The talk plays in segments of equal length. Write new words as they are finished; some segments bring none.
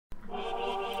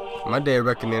My day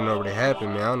reckoning already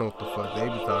happened, man. I don't know what the fuck they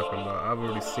be talking about. I've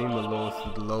already seen the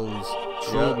lows.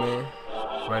 True, man.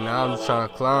 Right now I'm just trying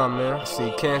to climb, man. I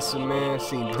seen cancer, man. I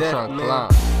seen death, man.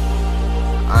 Climb.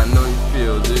 I know you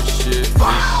feel this shit.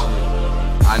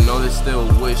 I know they still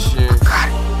wishing. Got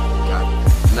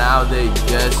it. Now they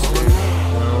guessing.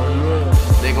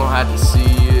 They gon' have to see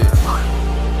it.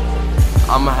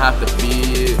 I'ma have to be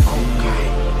it.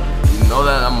 You know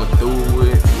that I'ma do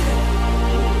it.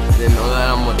 They know that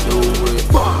I'ma do it.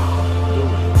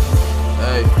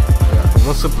 Hey.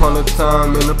 Once upon a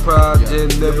time in the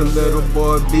project, living little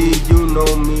boy B, you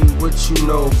know me, what you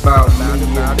know about me?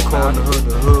 In the corner of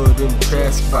the hood, in the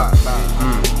trash spot.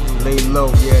 Lay low,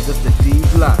 yeah, that's the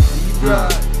D-block.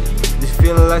 Just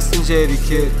feeling like some Jada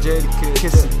kid.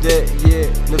 Kiss of death, yeah,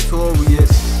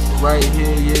 notorious. Right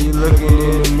here, yeah, you looking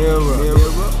in the mirror.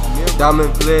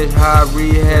 Diamond Pledge, high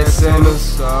rehab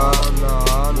centers.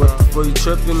 What the fuck you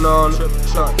tripping on?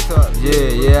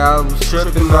 Yeah, I was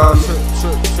tripping on.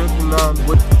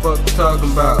 What the fuck you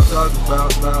talking about?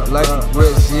 Like the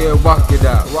bricks, yeah, walk it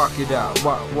out.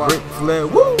 Brick flare,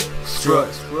 woo,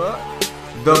 strut.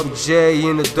 Double J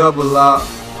in the double R.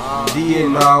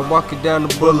 DNR, walking down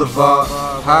the boulevard.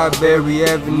 Highberry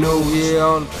Avenue, yeah,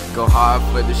 on. Go hard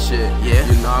for the shit, yeah.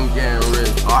 You know I'm getting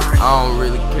rich. I don't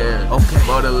really care.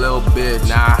 But a little bitch,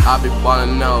 nah. I be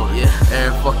ballin' out, yeah,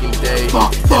 every fucking day. If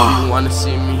you wanna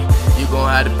see me, you gon'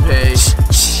 have to pay.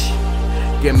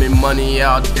 Give me money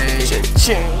all day.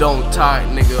 Don't talk,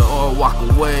 nigga, or walk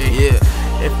away. Yeah.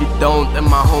 If you don't, then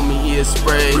my homie he'll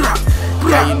spray.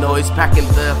 Yeah, you know he's packing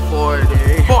the 40.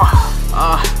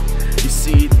 You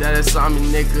see that it's on me,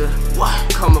 nigga.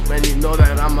 Come up and you know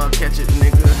that I'ma catch it,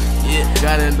 nigga. Yeah,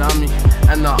 got it on me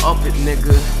and I up it,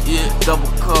 nigga. Yeah, double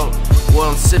cup, what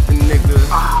I'm sipping, nigga.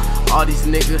 All these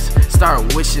niggas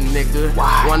start wishing, nigga.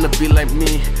 Wanna be like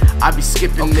me, I be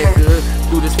skipping, nigga.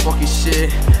 Do this fucking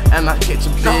shit and I catch a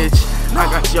bitch. I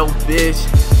got your bitch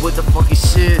with the fucking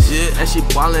shit, and she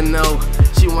ballin' out.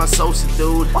 She want social,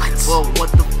 dude. Well,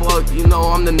 what the fuck? You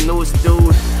know I'm the newest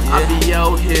dude. I be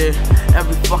out here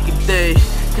every fucking day.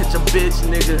 Catch a bitch,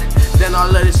 nigga, then I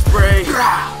let it spray.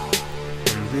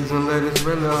 Please don't let it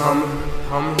spray, little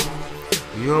homie.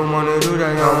 You don't wanna do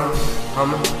that,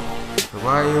 homie.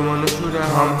 Why you wanna do that,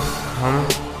 homie?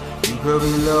 You could be a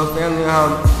little family,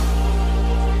 homie.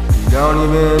 You don't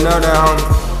even know that, homie.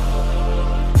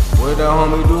 What the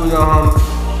homie do, your homie?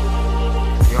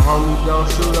 Your homie don't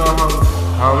shoot your homie.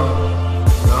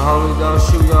 Your homie don't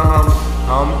shoot your homie.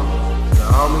 Your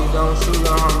homie don't shoot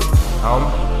your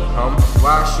homie.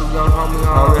 Why shoot your homie?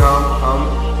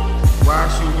 Why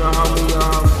shoot your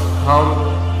homie?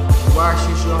 Why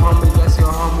shoot your homie? That's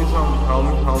your homie's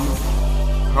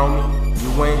homie. You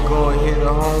ain't gonna hit a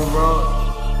home run,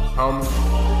 homie.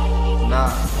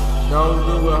 Nah, don't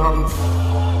do it, homie.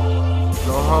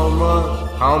 No home run,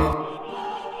 homie.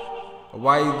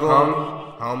 Why you going,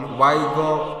 homie? Why you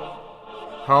going,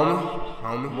 homie?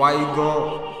 Why you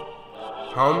going,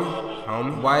 homie?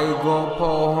 Why you going,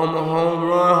 Paul? Home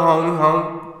run,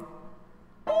 homie?